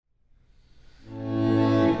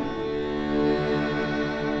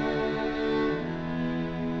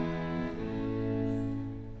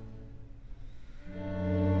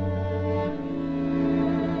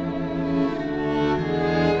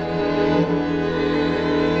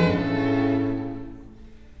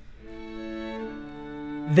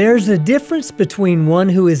There's a difference between one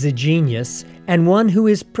who is a genius and one who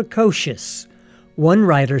is precocious. One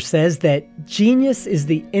writer says that genius is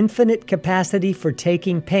the infinite capacity for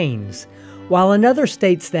taking pains, while another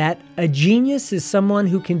states that a genius is someone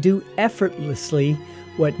who can do effortlessly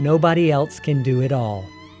what nobody else can do at all.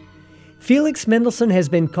 Felix Mendelssohn has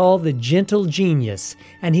been called the gentle genius,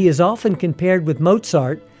 and he is often compared with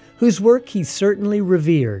Mozart, whose work he certainly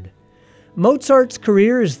revered. Mozart's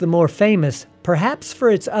career is the more famous, perhaps for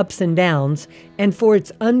its ups and downs, and for its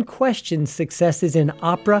unquestioned successes in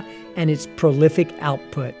opera and its prolific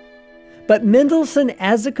output. But Mendelssohn,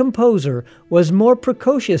 as a composer, was more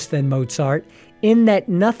precocious than Mozart, in that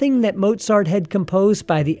nothing that Mozart had composed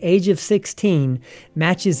by the age of 16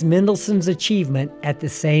 matches Mendelssohn's achievement at the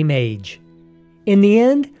same age. In the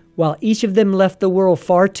end, while each of them left the world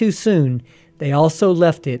far too soon, they also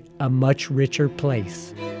left it a much richer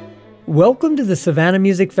place. Welcome to the Savannah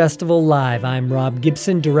Music Festival Live. I'm Rob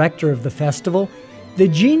Gibson, director of the festival. The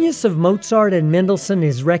genius of Mozart and Mendelssohn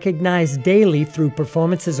is recognized daily through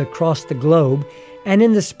performances across the globe, and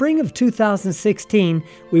in the spring of 2016,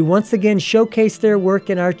 we once again showcased their work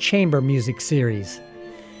in our chamber music series.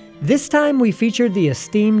 This time we featured the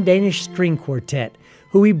esteemed Danish String Quartet,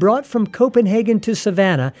 who we brought from Copenhagen to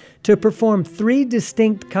Savannah to perform 3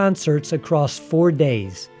 distinct concerts across 4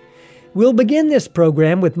 days. We'll begin this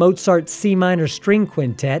program with Mozart's C minor string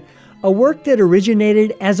quintet, a work that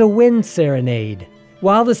originated as a wind serenade.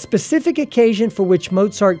 While the specific occasion for which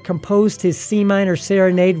Mozart composed his C minor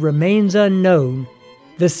serenade remains unknown,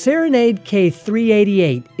 the Serenade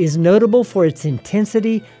K388 is notable for its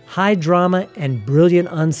intensity, high drama, and brilliant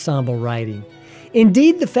ensemble writing.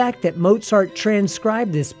 Indeed, the fact that Mozart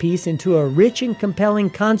transcribed this piece into a rich and compelling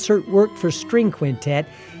concert work for string quintet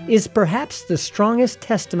is perhaps the strongest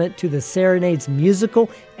testament to the serenade's musical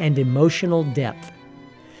and emotional depth.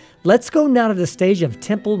 Let's go now to the stage of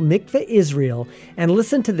Temple Mikveh, Israel, and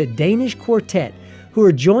listen to the Danish Quartet, who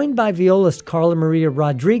are joined by violist CarlaMaria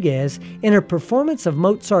Rodrigues in a performance of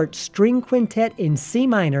Mozart's String Quintet in C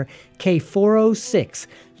minor K406,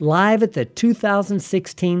 live at the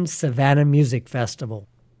 2016 Savannah Music Festival.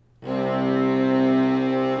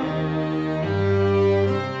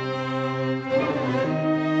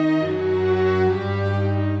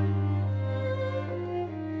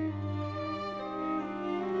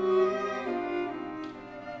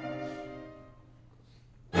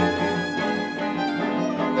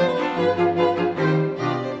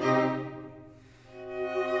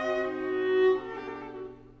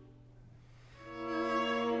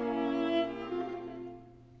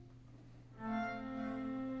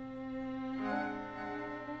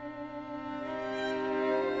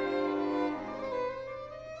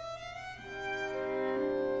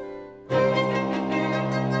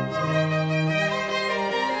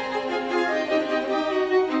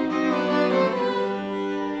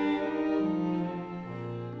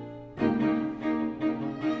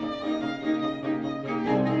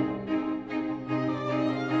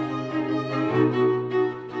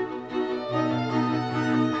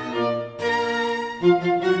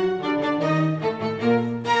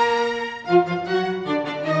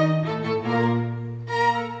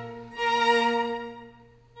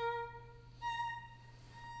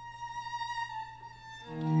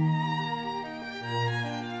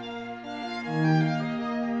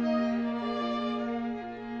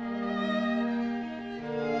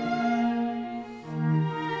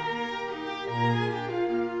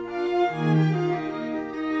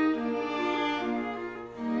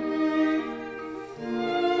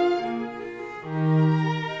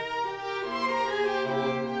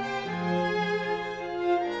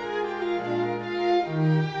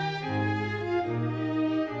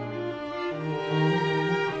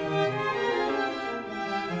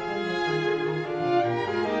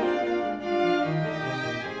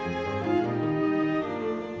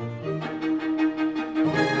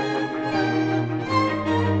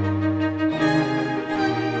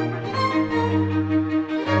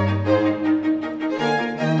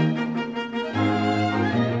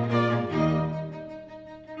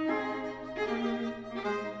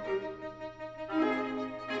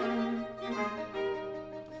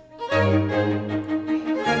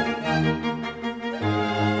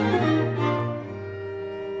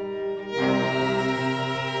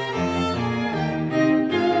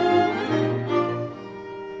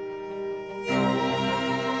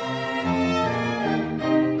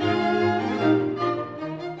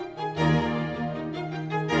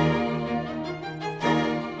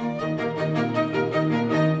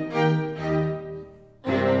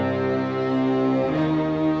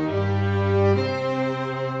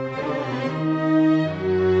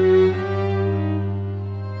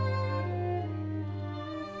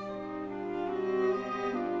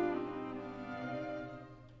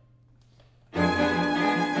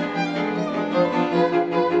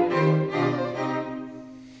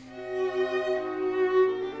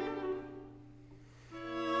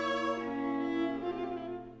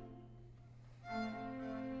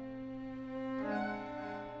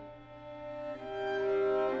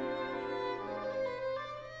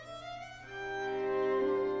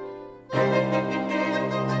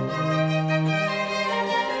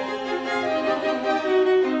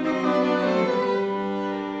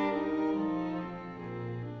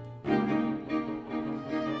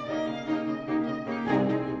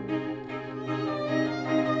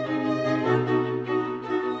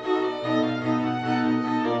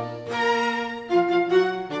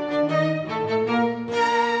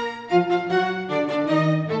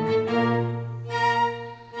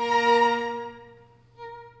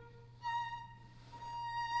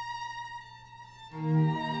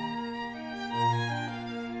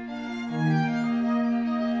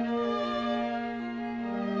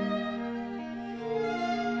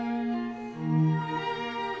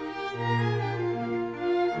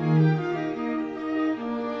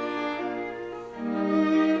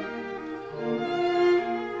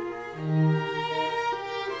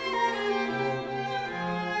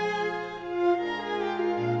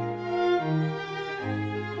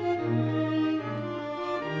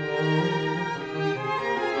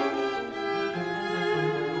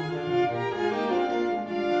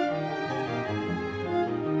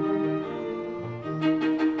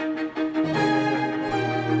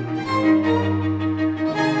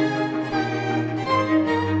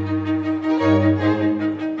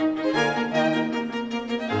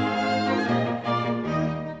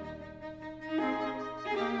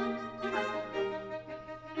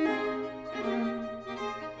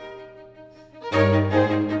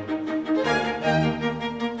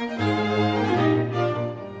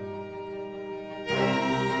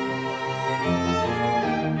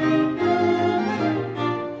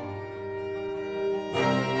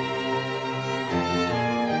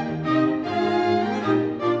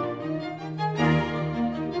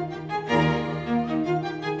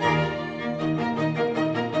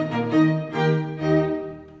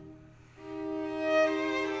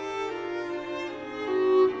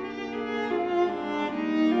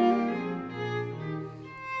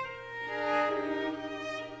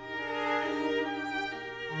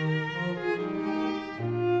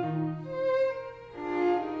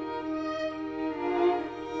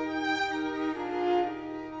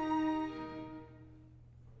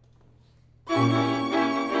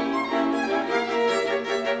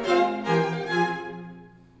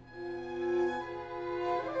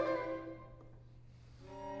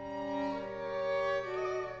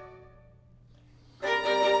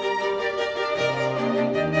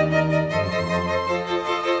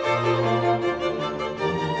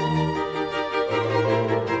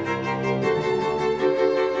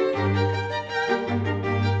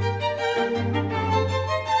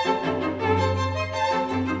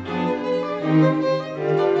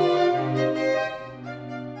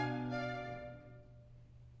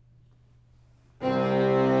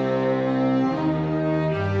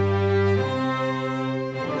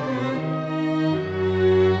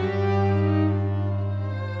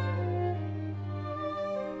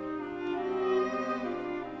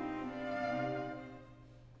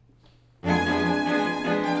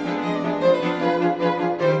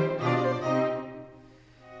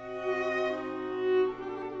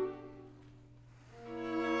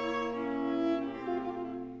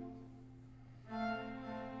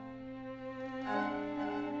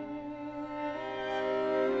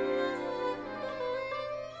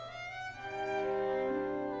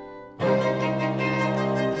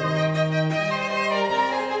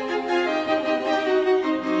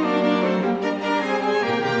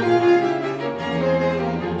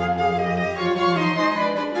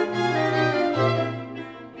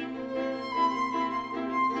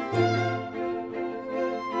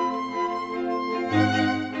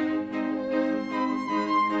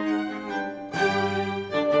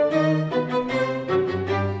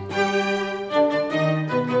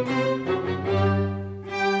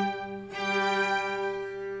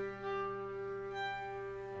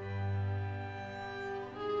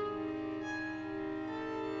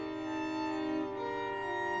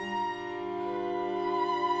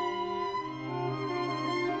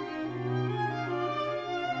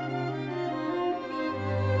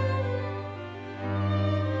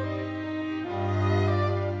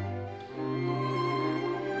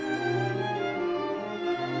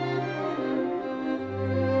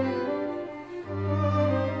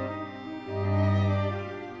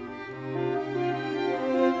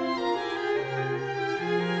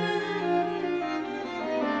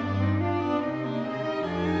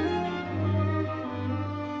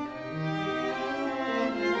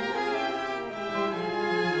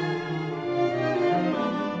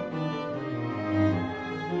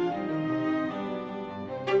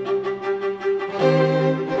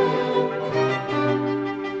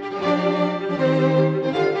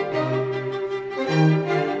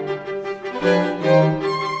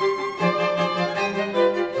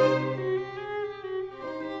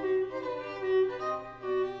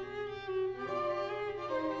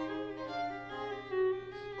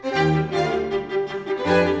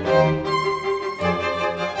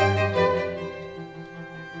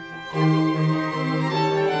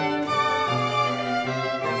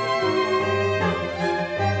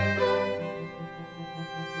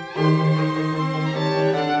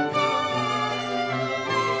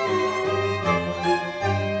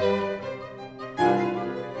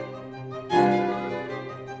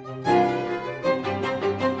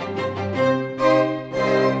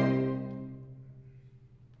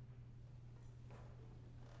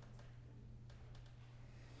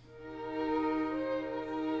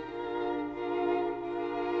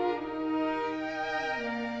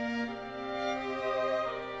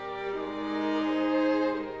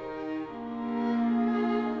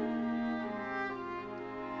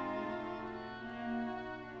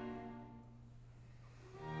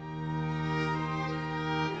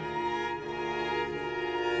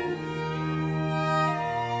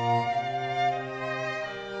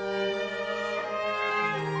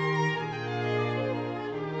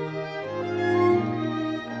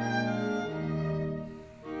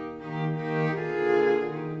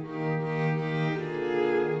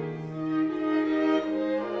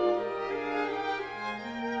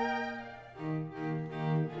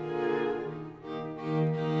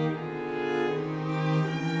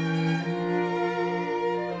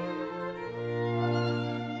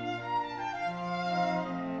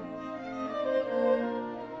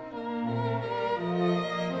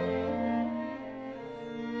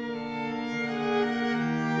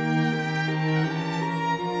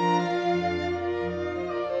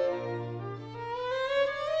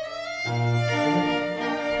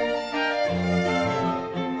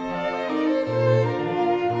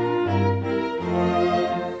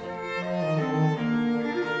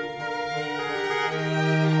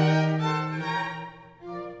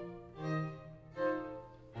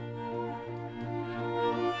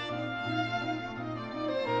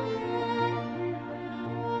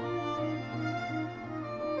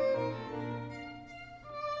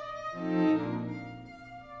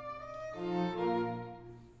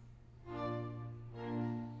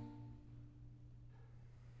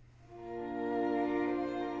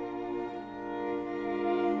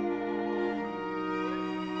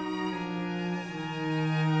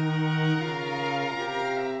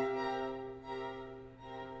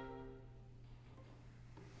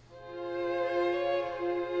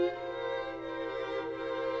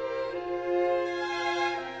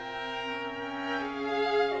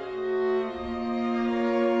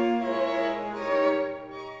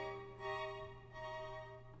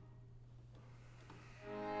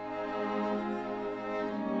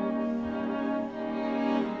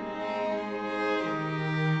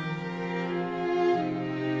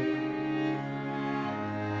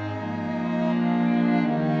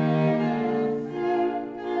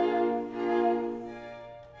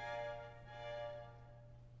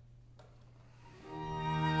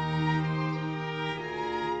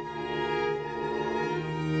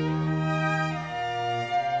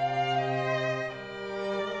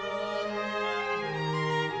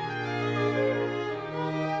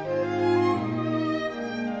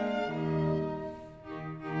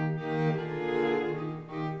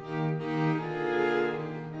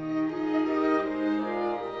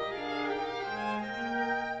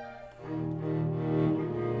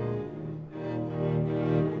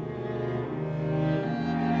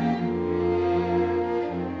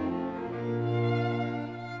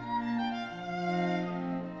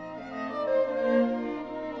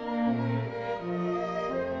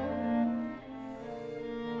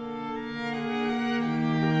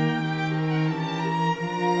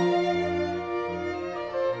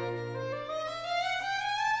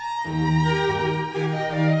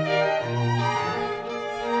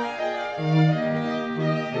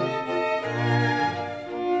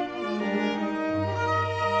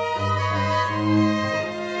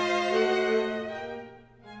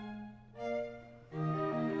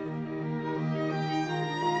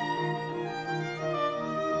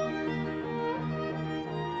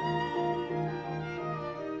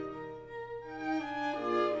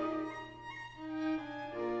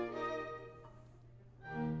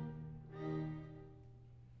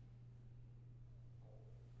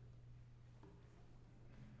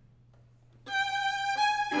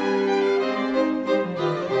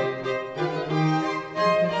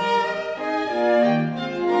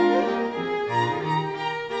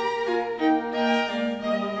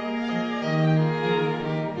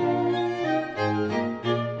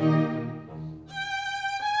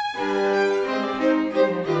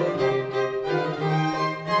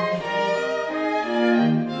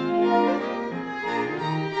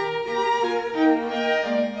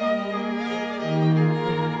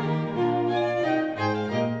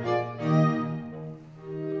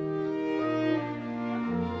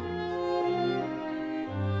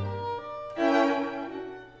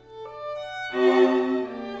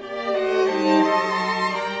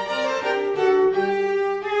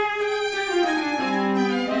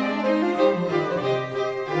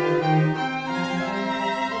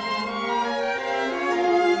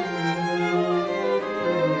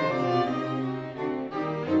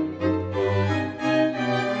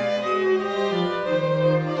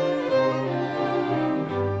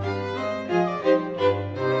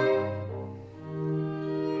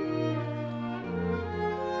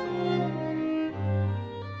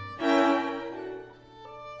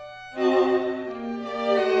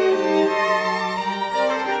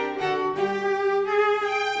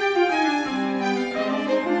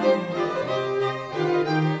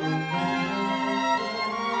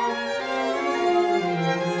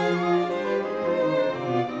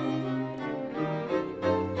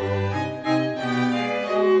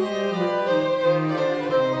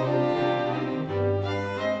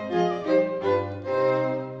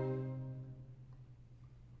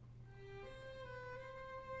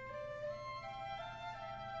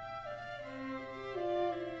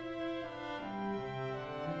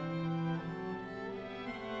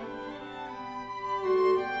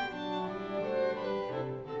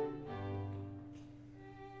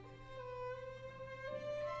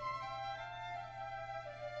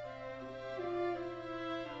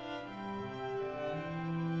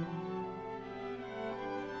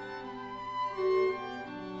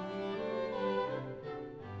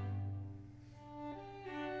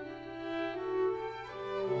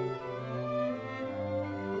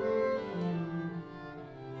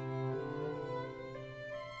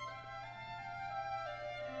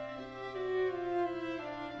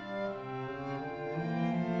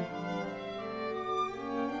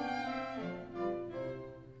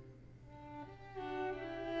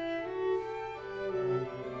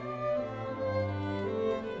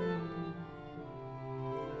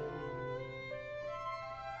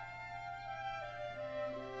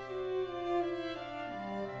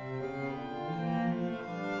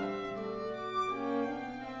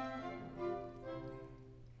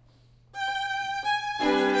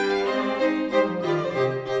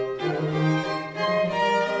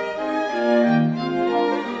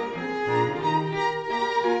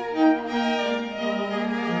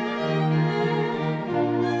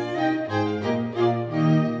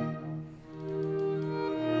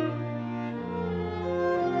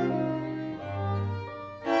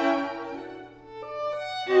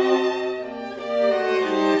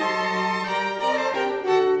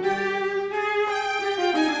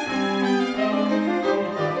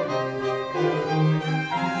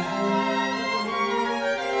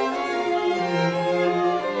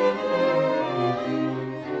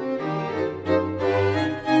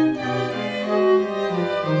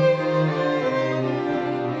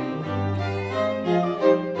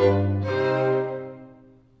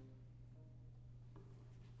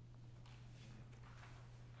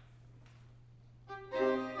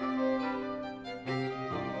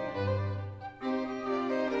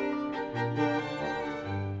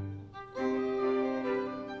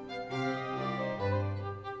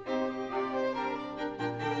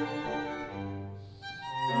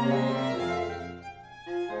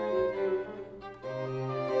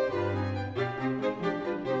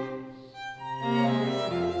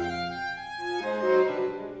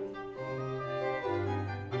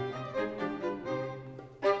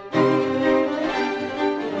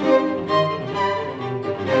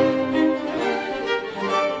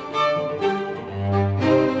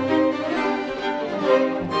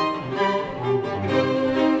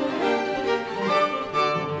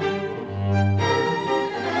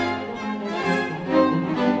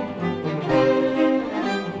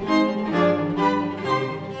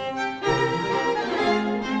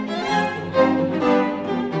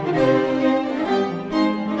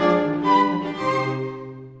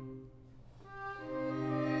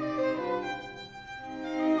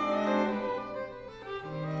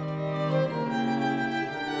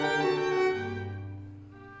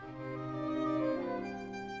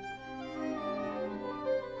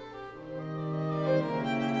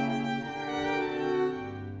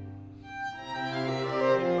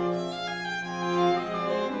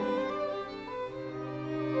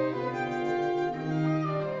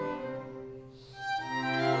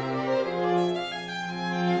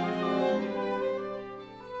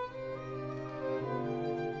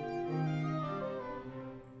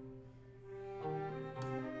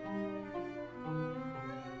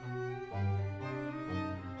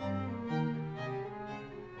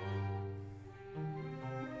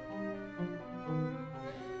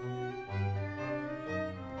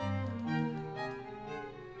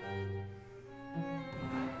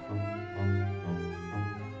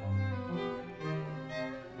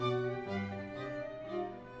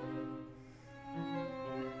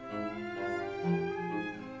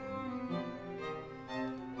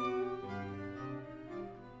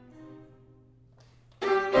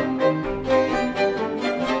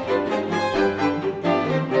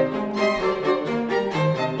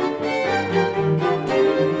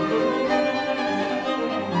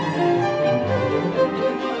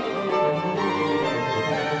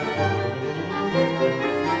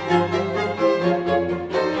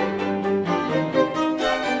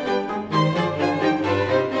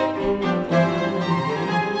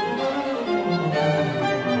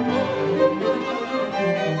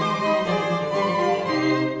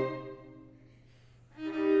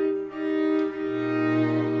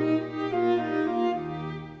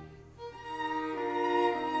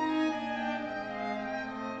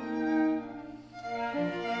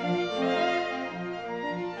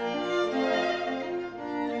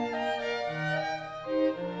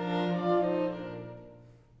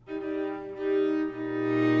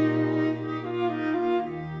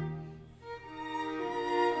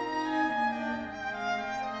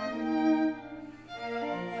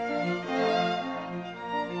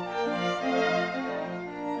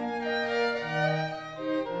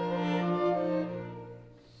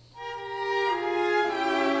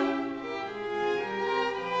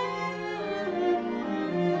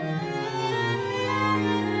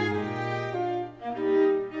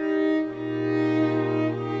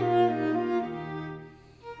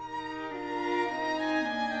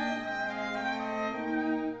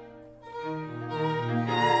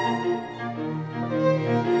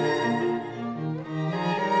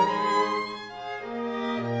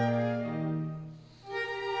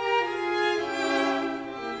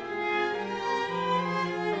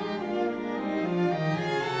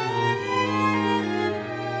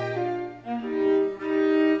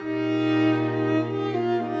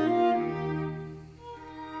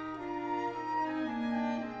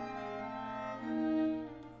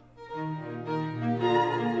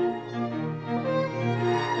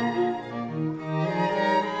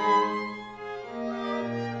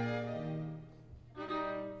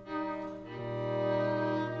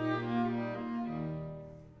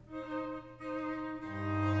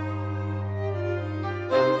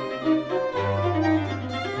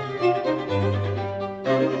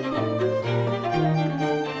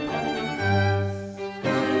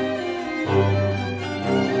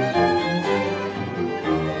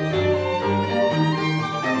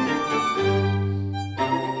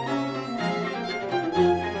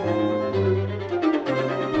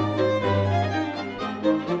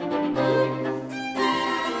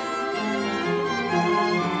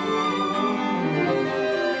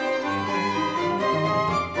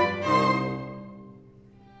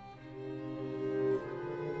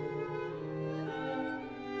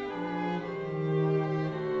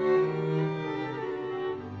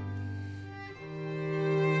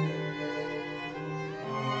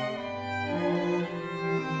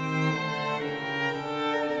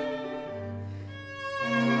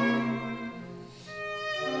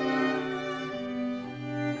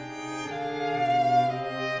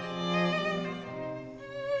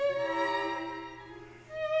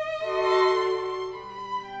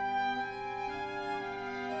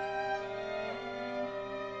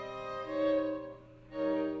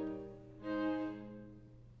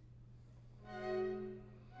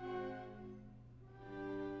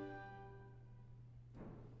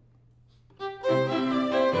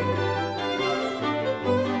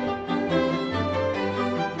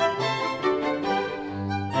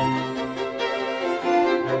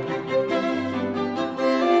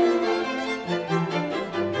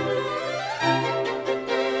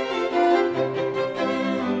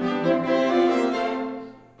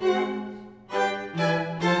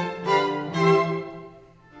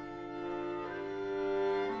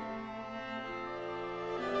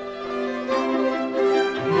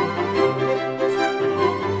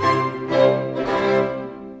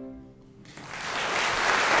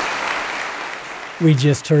 We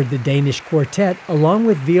just heard the Danish Quartet along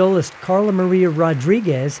with violist CarlaMaria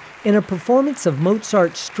Rodrigues in a performance of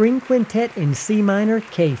Mozart's String Quintet in C minor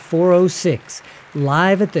K406,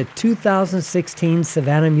 live at the 2016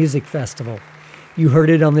 Savannah Music Festival. You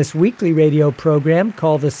heard it on this weekly radio program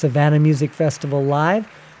called the Savannah Music Festival Live,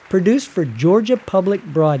 produced for Georgia Public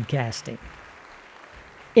Broadcasting.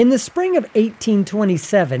 In the spring of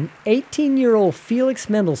 1827, 18-year-old Felix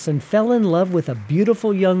Mendelssohn fell in love with a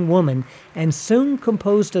beautiful young woman and soon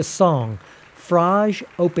composed a song, Frage,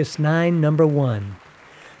 Opus 9, No. 1.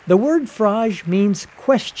 The word frage means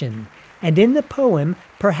question, and in the poem,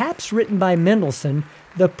 perhaps written by Mendelssohn,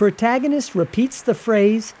 the protagonist repeats the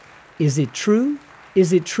phrase, "Is it true?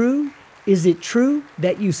 Is it true? Is it true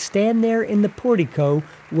that you stand there in the portico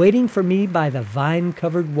waiting for me by the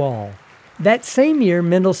vine-covered wall?" That same year,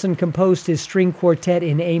 Mendelssohn composed his string quartet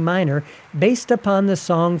in A minor based upon the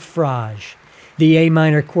song Frage. The A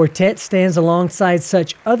minor quartet stands alongside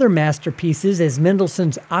such other masterpieces as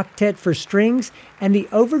Mendelssohn's Octet for Strings and the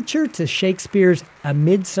overture to Shakespeare's A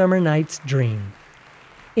Midsummer Night's Dream.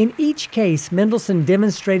 In each case, Mendelssohn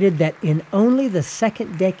demonstrated that in only the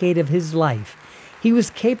second decade of his life, he was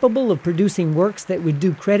capable of producing works that would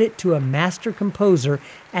do credit to a master composer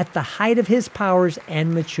at the height of his powers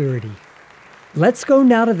and maturity. Let's go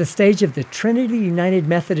now to the stage of the Trinity United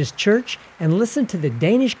Methodist Church and listen to the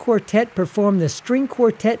Danish Quartet perform the String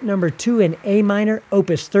Quartet No. 2 in A minor,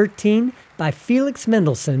 Opus 13, by Felix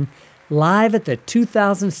Mendelssohn, live at the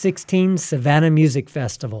 2016 Savannah Music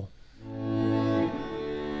Festival.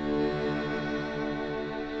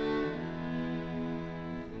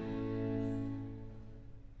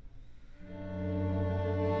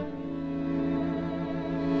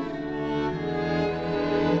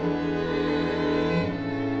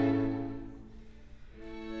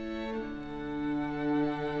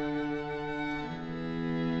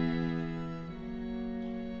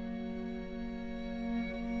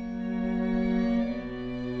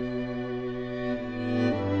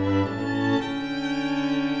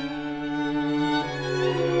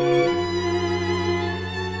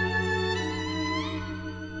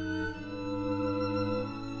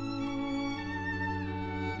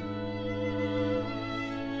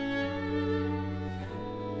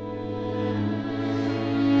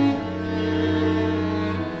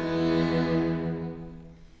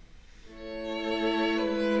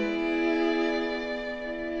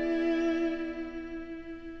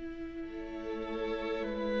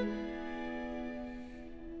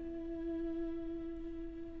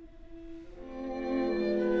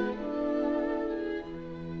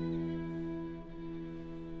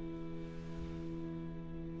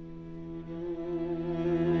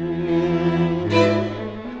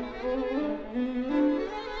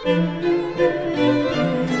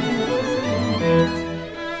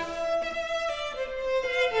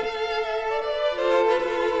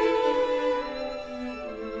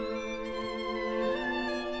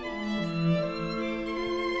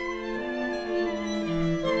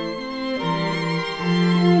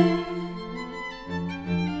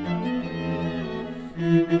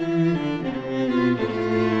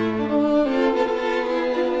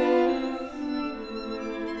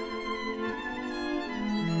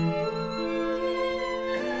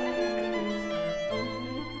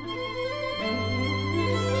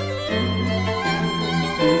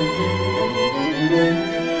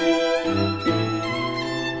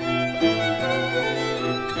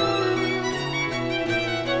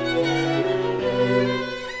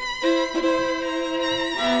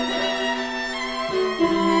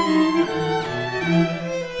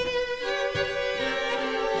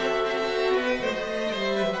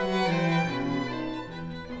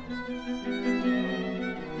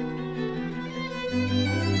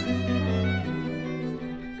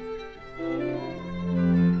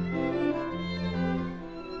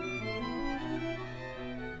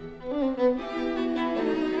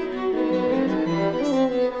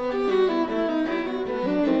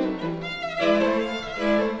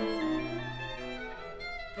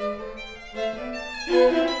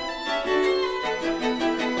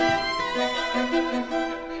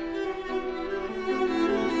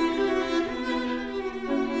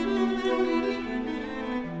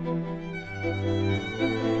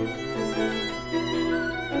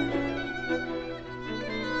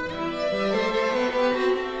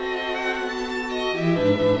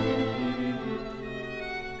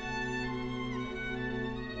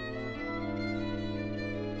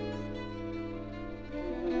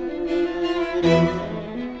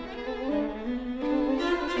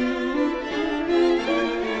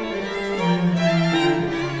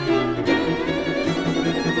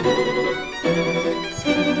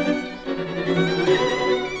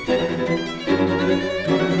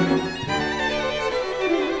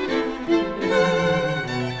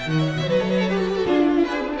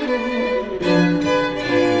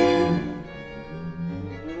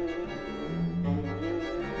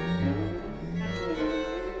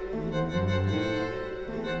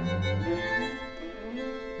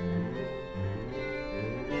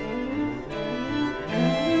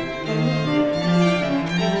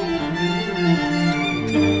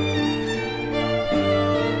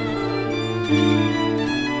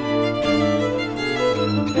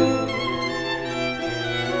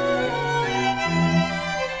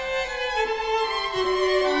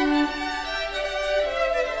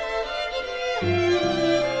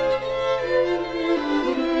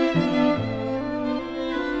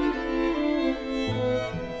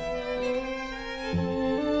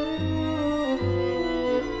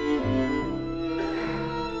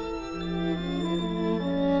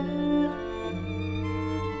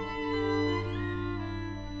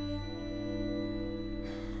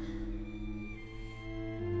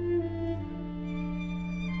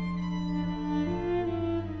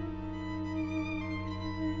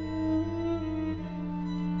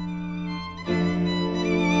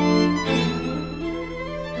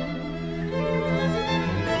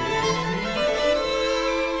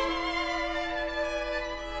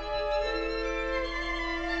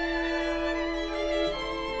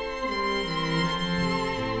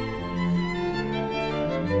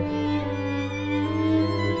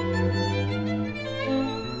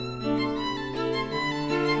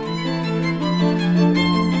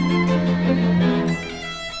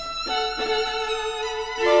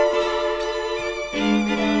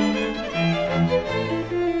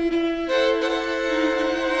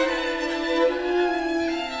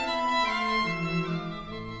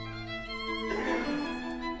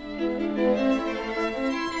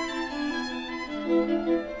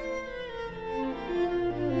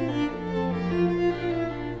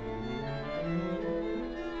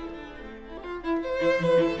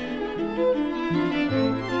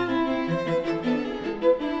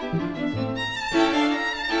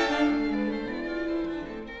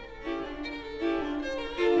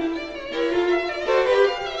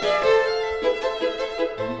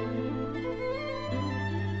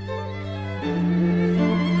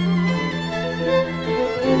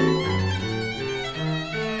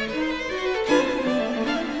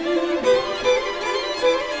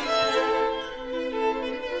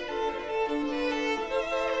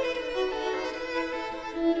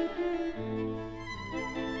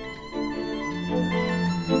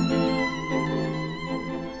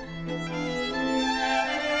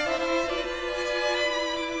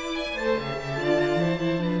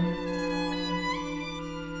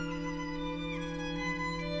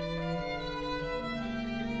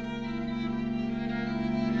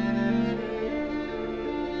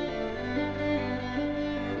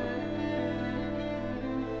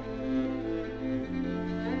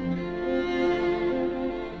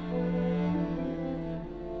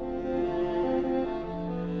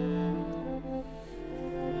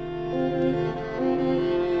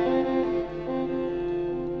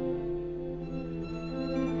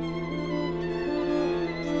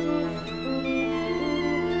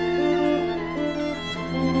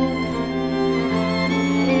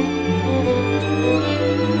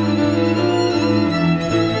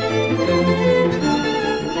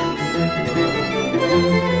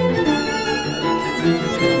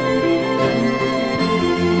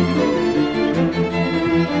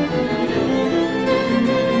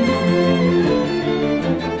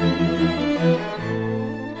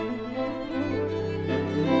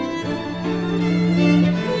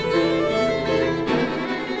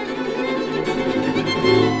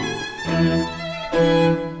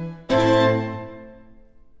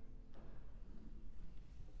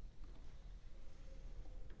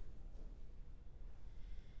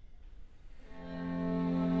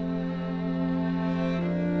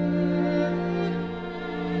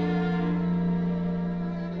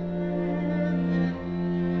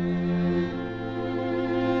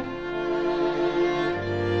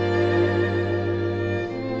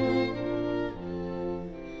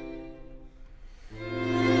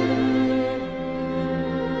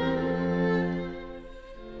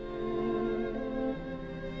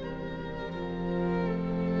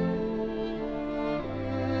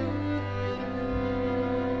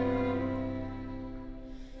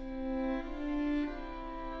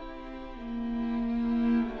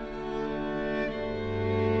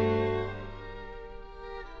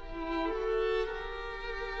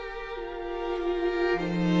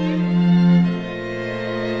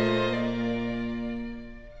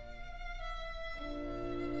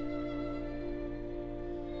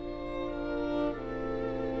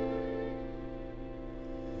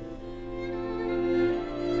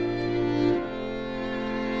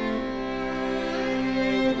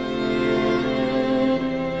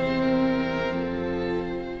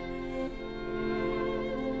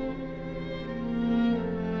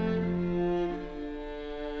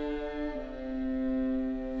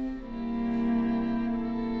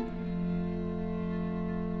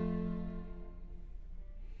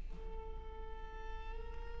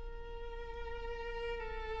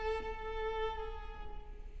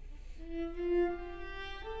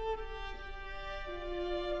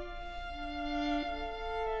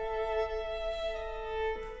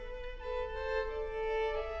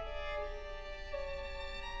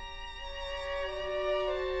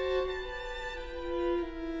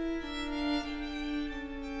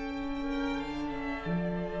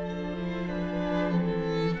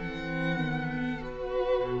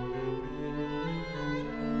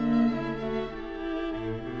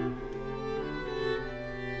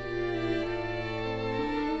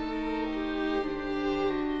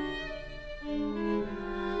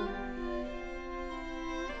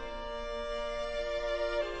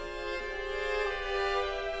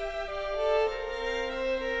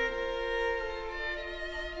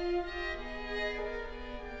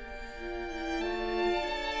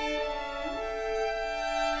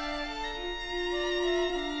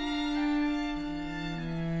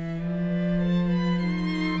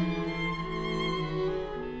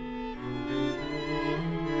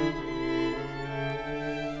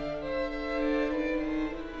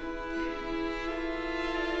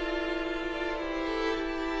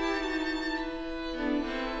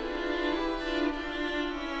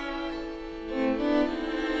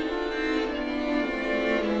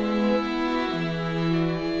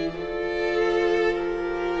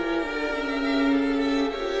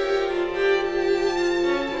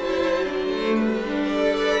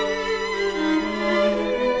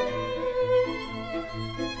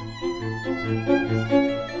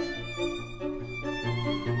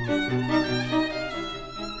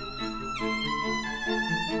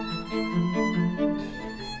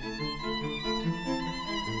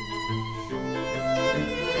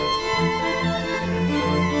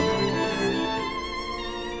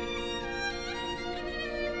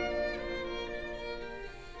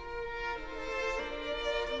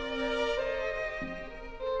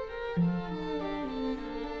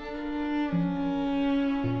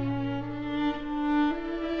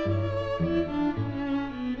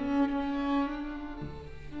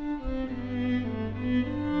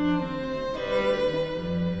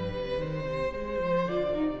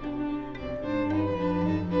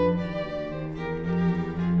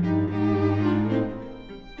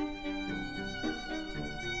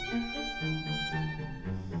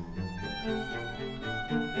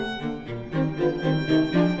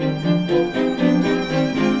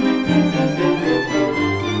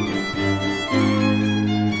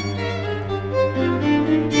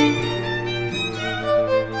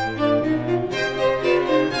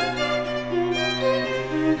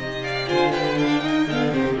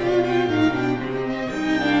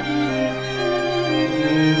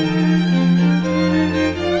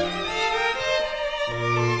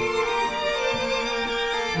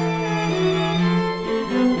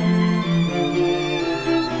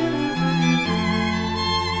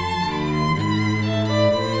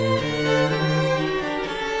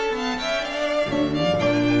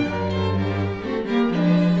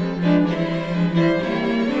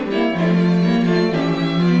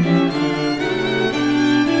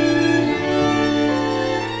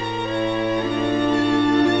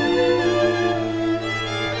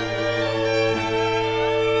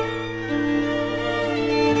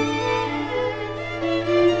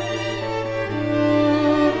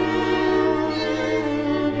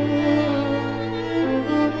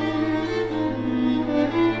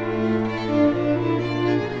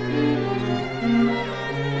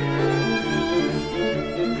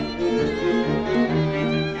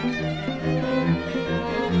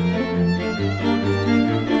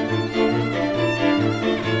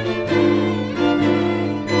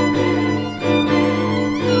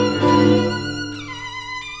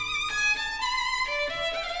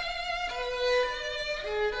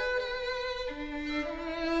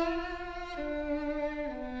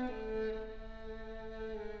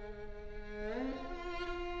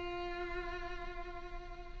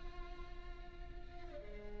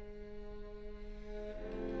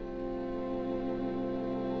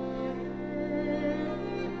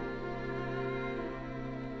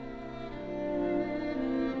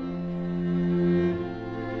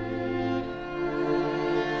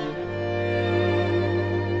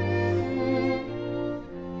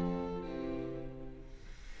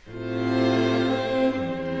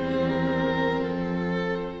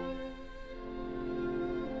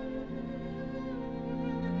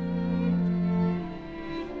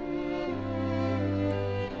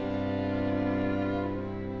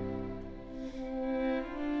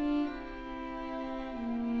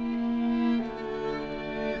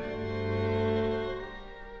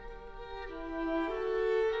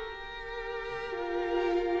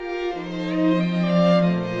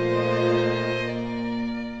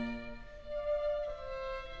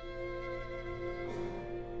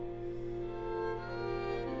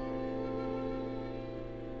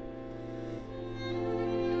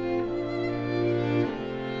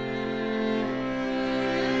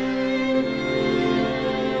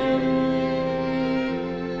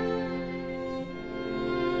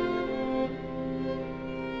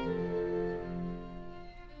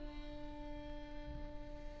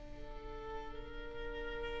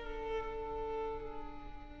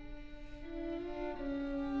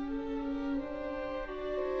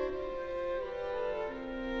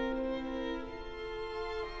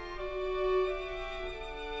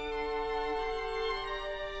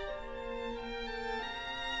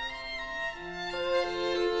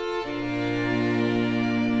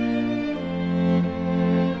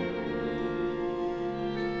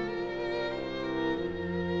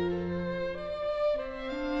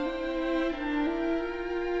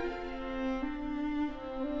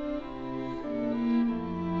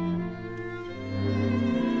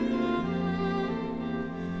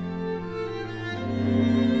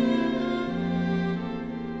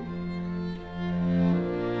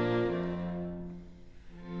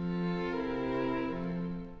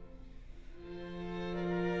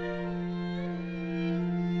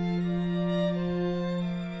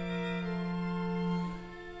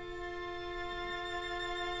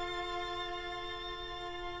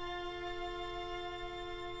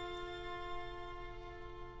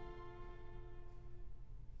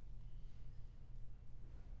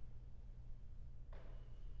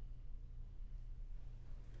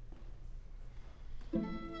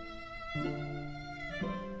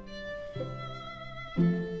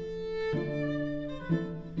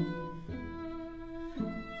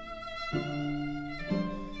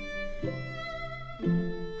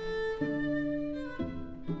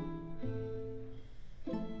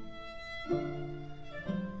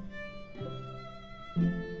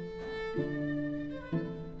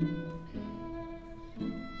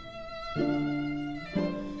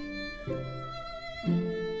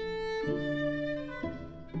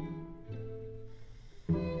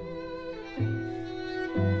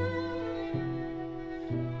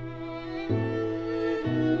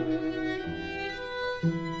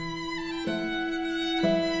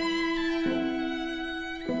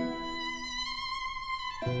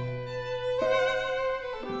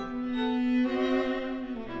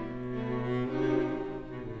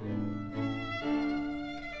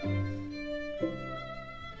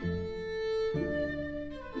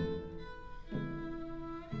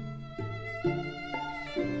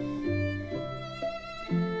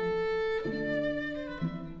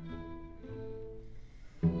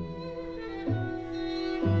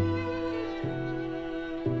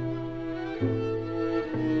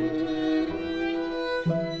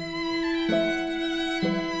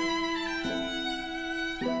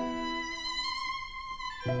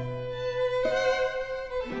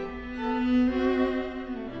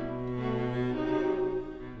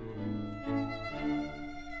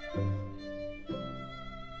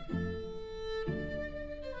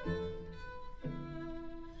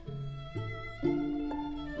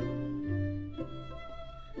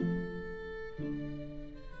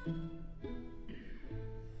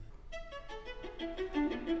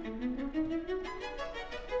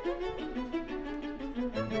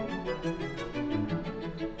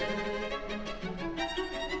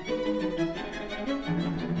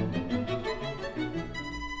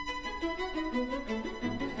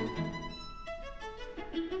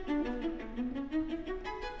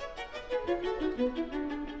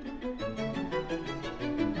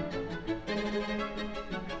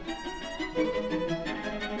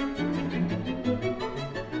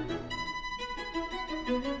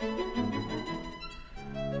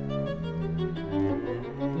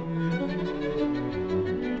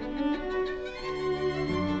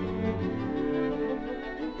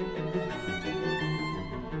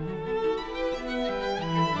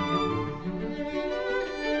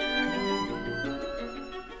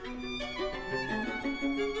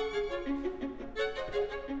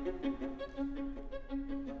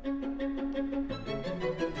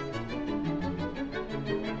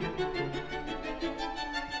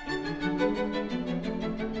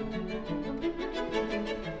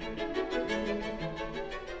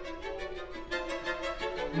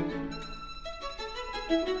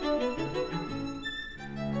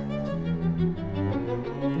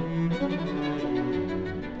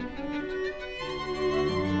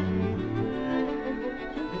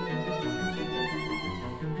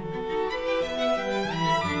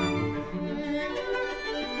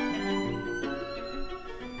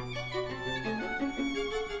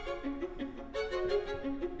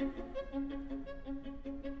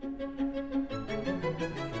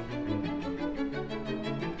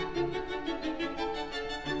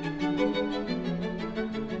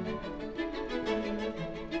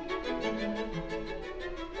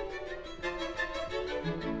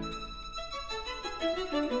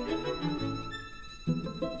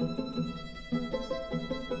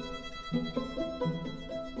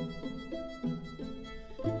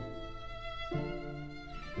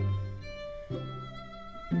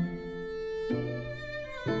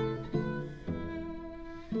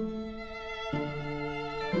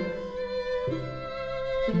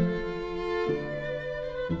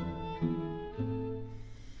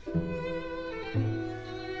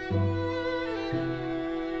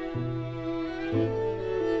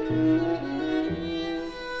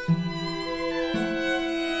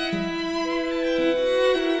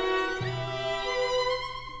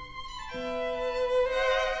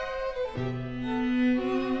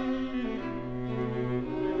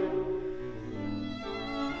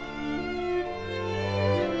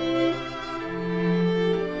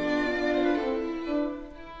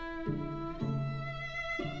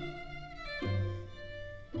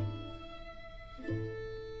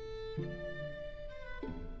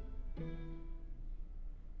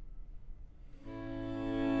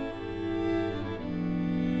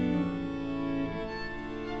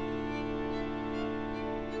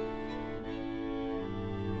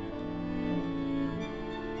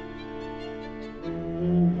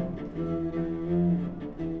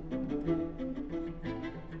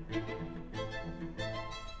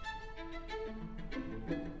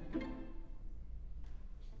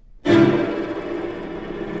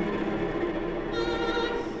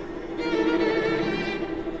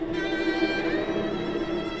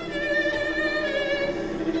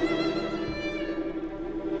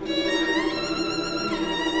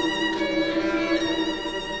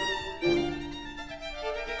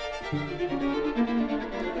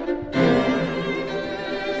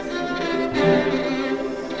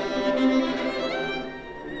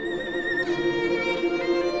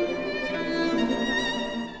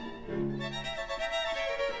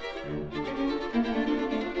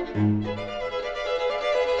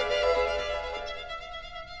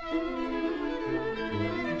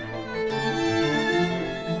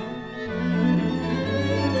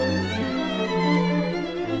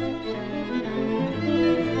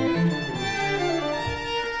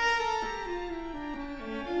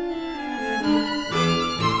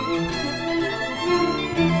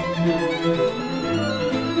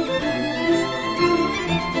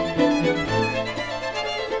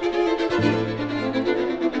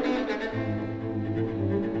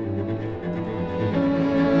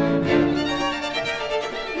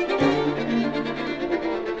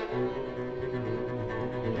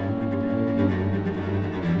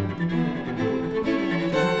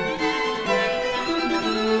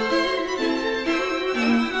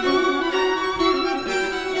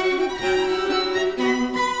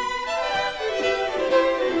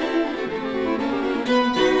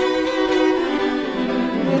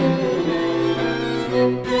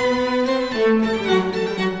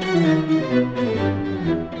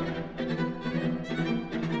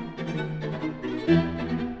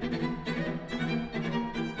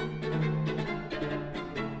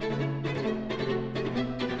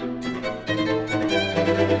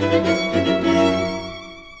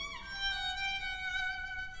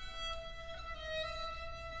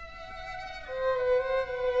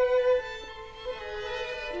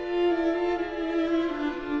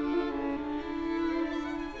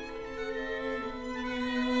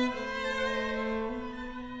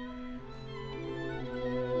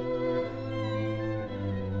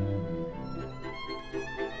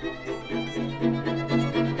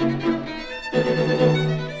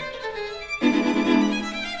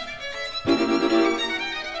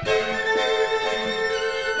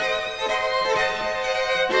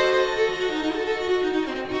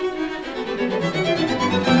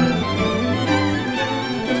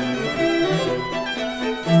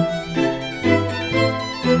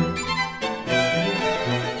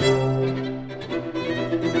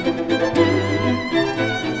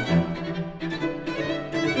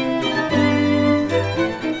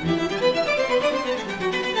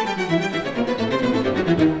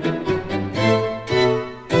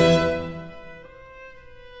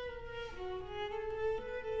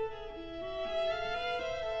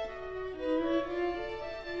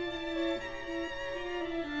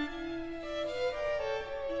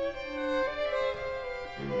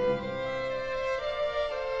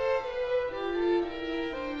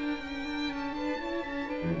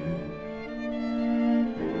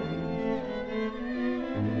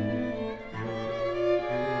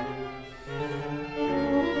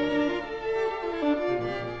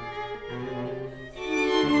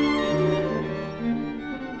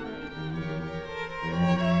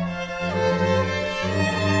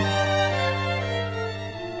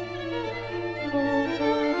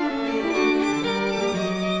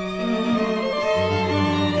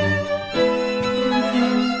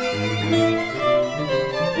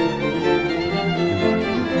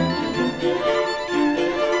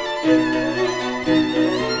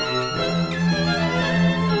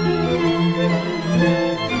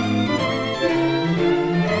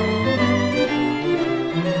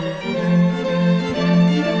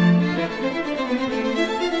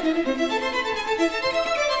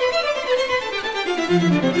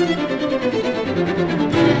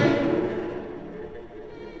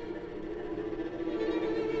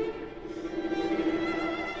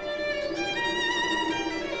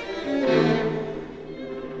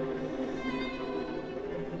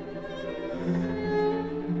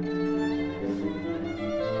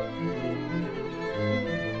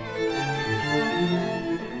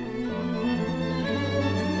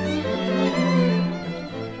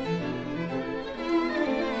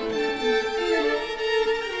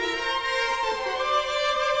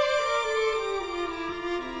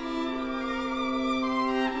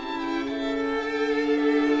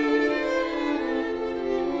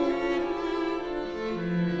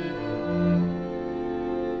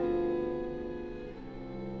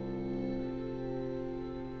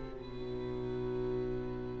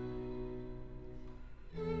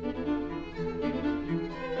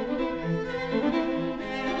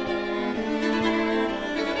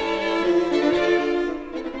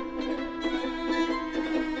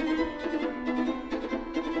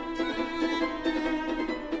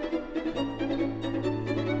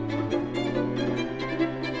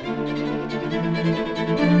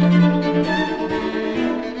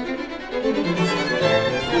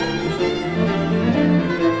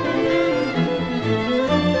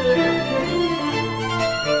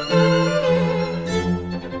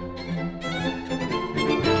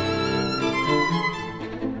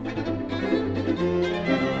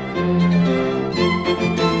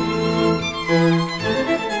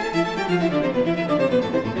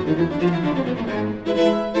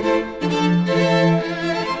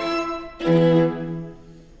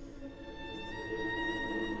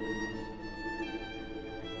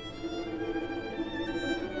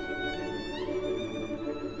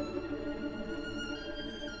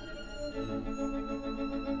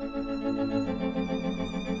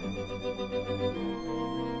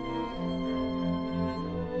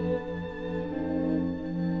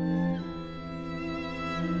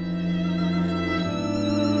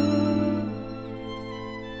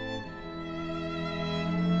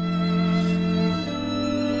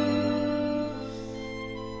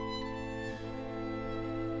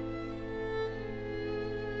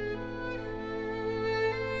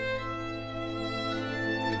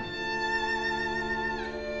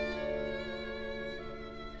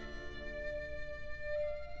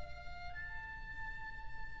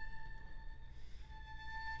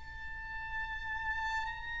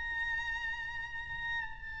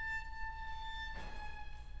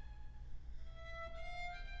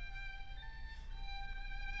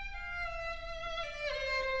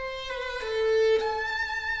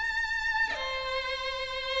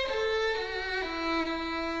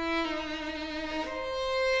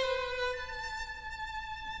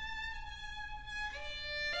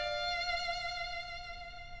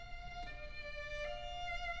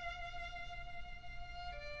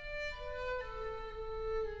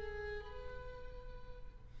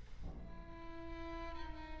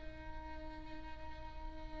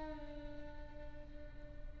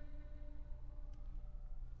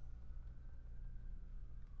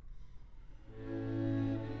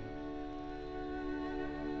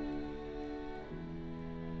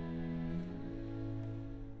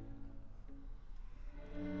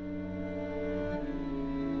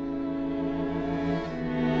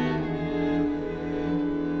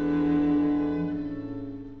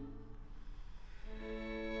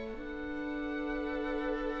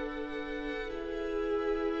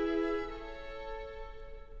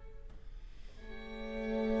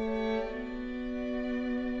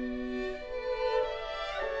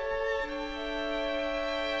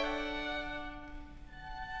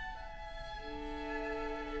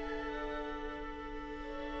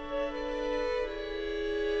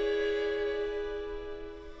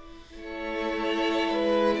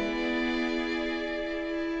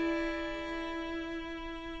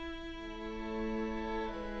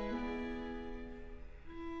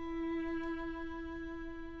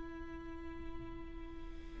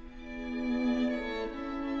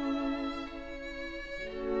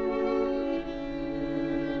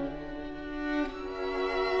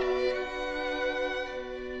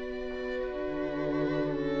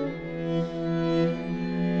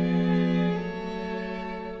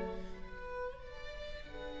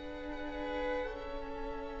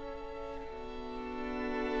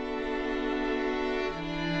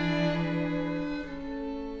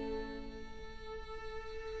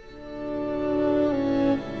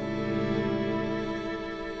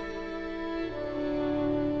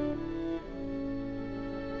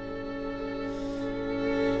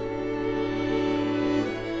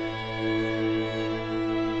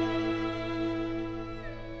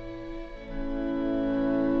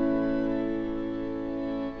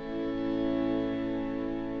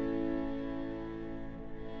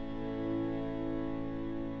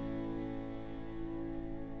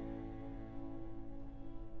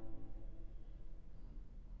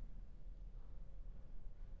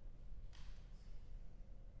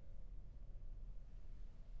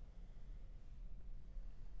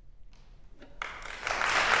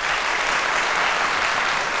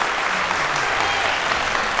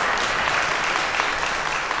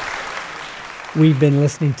 We've been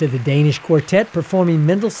listening to the Danish Quartet performing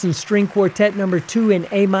Mendelssohn String Quartet No. 2 in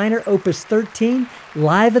A minor, Opus 13,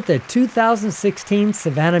 live at the 2016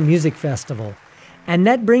 Savannah Music Festival. And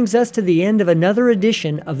that brings us to the end of another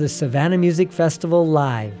edition of the Savannah Music Festival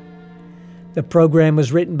Live. The program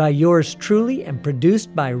was written by yours truly and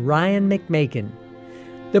produced by Ryan McMakin.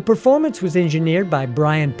 The performance was engineered by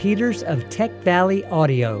Brian Peters of Tech Valley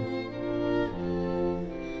Audio.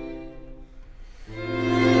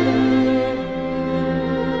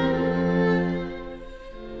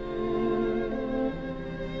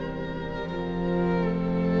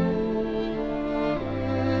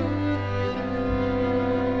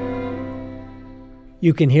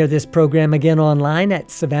 You can hear this program again online at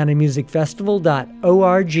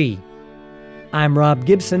savannahmusicfestival.org. I'm Rob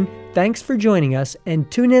Gibson. Thanks for joining us, and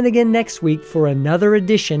tune in again next week for another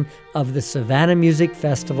edition of the Savannah Music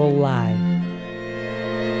Festival Live.